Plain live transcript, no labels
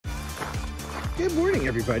Good morning,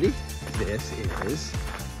 everybody. This is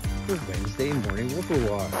the Wednesday morning Woofer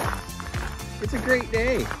walk. It's a great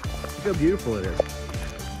day. Look how beautiful it is.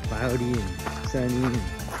 Cloudy and sunny. And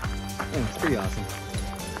it's pretty awesome.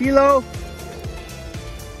 Keelo!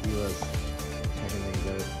 Keelo's checking things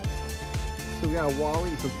out. So we got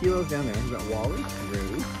Wally. So Keelo's down there. We got Wally,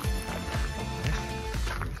 Roux,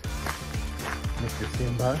 Mr.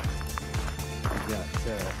 Simba. We got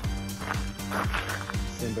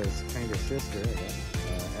Simba's kind of sister, I guess,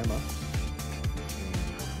 Emma.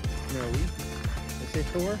 And Rowie. Did I say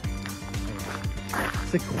Thor? And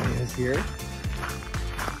Sequoia's here.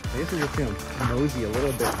 I guess we're just going to mosey a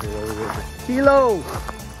little bit below the river. Keelo!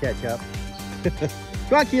 Catch up.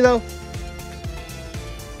 Come on, Keelo!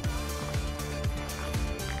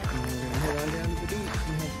 And we're going to head on down to the beach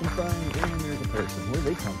and have some fun. And there's a person. Where did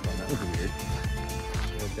they come from? That was weird.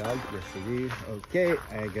 A dog? Yes, they do. Okay,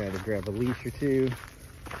 I got to grab a leash or two.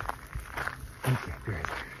 Okay, be right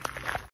there.